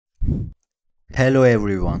Hello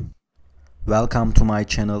everyone, welcome to my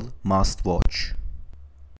channel Must Watch.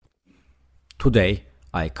 Today,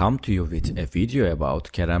 I come to you with a video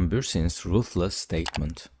about Kerem Bürsin's ruthless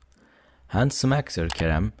statement. Handsome actor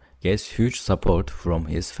Kerem gets huge support from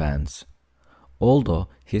his fans. Although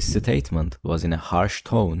his statement was in a harsh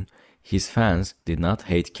tone, his fans did not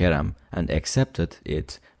hate Kerem and accepted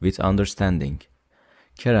it with understanding.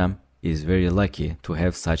 Kerem is very lucky to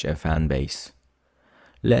have such a fan base.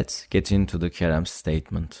 Let's get into the Kerem's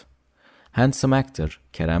statement. Handsome actor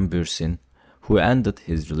Kerem Bürsin, who ended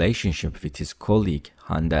his relationship with his colleague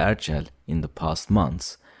Hande Erçel in the past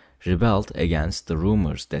months, rebelled against the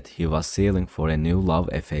rumors that he was sailing for a new love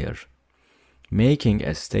affair. Making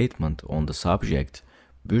a statement on the subject,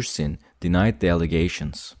 Bürsin denied the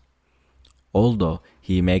allegations. Although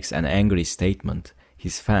he makes an angry statement,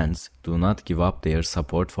 his fans do not give up their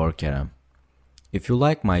support for Kerem. If you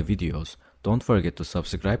like my videos, don't forget to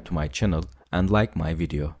subscribe to my channel and like my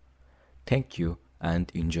video. Thank you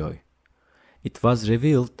and enjoy. It was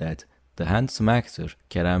revealed that the handsome actor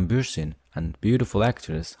Kerem Bürsin and beautiful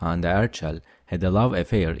actress Hande Erçel had a love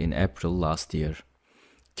affair in April last year.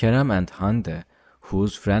 Kerem and Hande,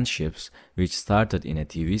 whose friendships, which started in a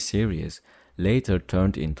TV series, later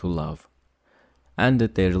turned into love,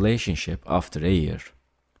 ended their relationship after a year.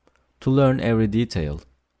 To learn every detail,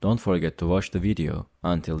 don't forget to watch the video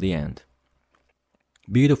until the end.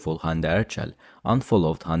 Beautiful Hande Erçel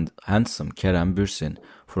unfollowed handsome Kerem Bürsin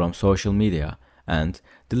from social media and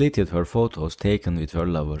deleted her photos taken with her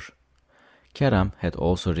lover. Kerem had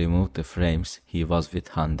also removed the frames he was with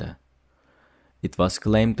Hande. It was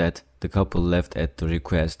claimed that the couple left at the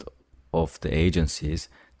request of the agencies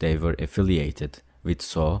they were affiliated with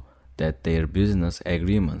so that their business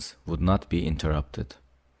agreements would not be interrupted.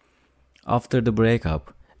 After the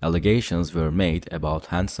breakup, allegations were made about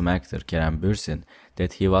handsome actor Kerem Bürsin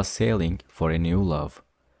that he was sailing for a new love.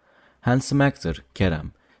 Handsome actor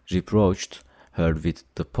Kerem reproached her with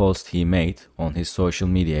the post he made on his social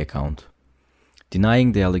media account.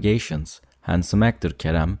 Denying the allegations, handsome actor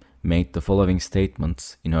Kerem made the following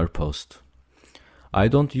statements in her post. "I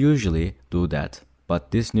don't usually do that, but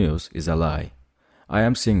this news is a lie. I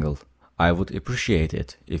am single. I would appreciate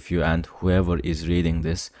it if you and whoever is reading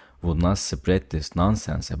this would not spread this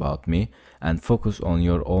nonsense about me and focus on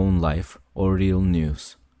your own life or real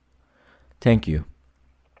news. Thank you.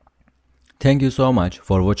 Thank you so much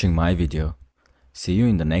for watching my video. See you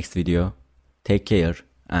in the next video. Take care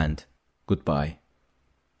and goodbye."